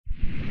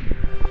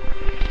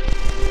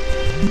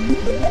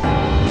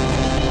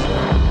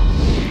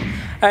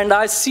And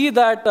I see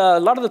that a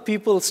lot of the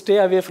people stay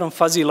away from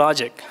fuzzy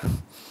logic.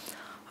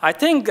 I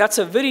think that's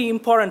a very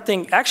important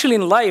thing. Actually,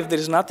 in life, there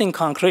is nothing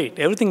concrete.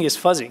 Everything is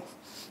fuzzy.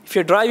 If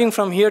you're driving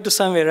from here to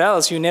somewhere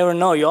else, you never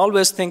know. You're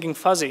always thinking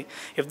fuzzy.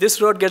 If this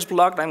road gets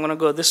blocked, I'm going to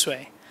go this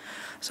way.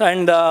 So,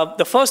 and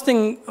the first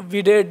thing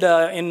we did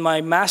in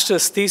my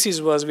master's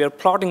thesis was we are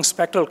plotting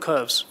spectral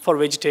curves for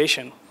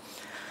vegetation.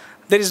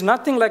 There is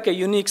nothing like a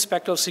unique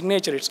spectral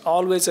signature. It's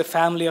always a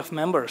family of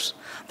members.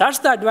 That's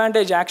the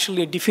advantage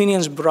actually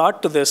Definians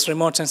brought to this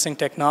remote sensing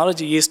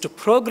technology, is to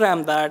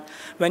program that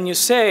when you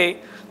say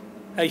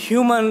a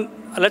human,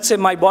 let's say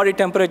my body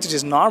temperature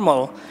is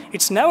normal,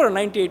 it's never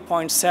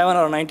 98.7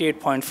 or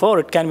 98.4.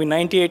 It can be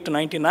 98 to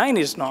 99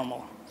 is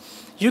normal.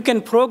 You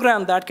can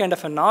program that kind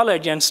of a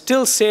knowledge and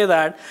still say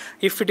that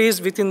if it is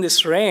within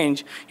this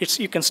range,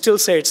 you can still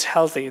say it's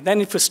healthy.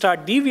 Then if you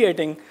start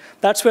deviating,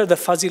 that's where the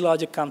fuzzy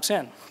logic comes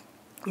in.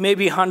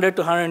 Maybe 100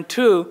 to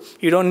 102,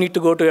 you don't need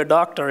to go to a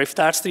doctor. If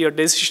that's your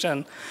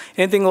decision,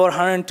 anything over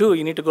 102,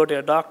 you need to go to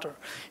a doctor.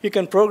 You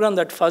can program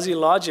that fuzzy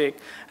logic,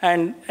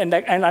 and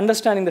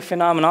understanding the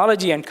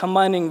phenomenology and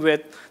combining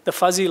with the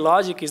fuzzy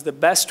logic is the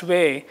best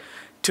way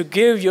to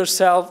give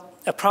yourself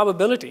a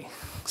probability,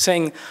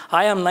 saying,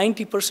 I am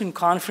 90%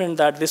 confident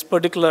that this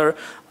particular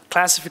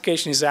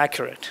classification is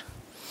accurate.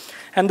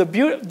 And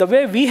the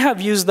way we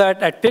have used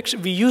that at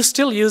Pixxures,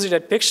 still use it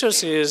at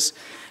Pixxures is,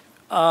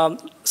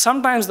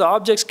 sometimes the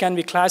objects can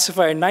be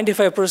classified,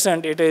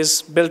 95% it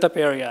is built up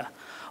area.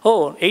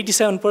 Oh,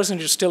 87%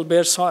 is still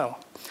bare soil.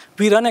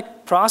 We run a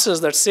process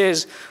that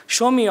says,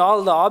 show me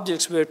all the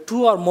objects where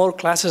 2 or more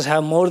classes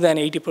have more than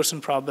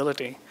 80%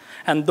 probability.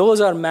 And those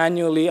are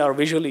manually or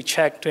visually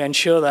checked to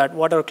ensure that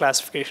whatever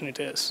classification it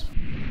is.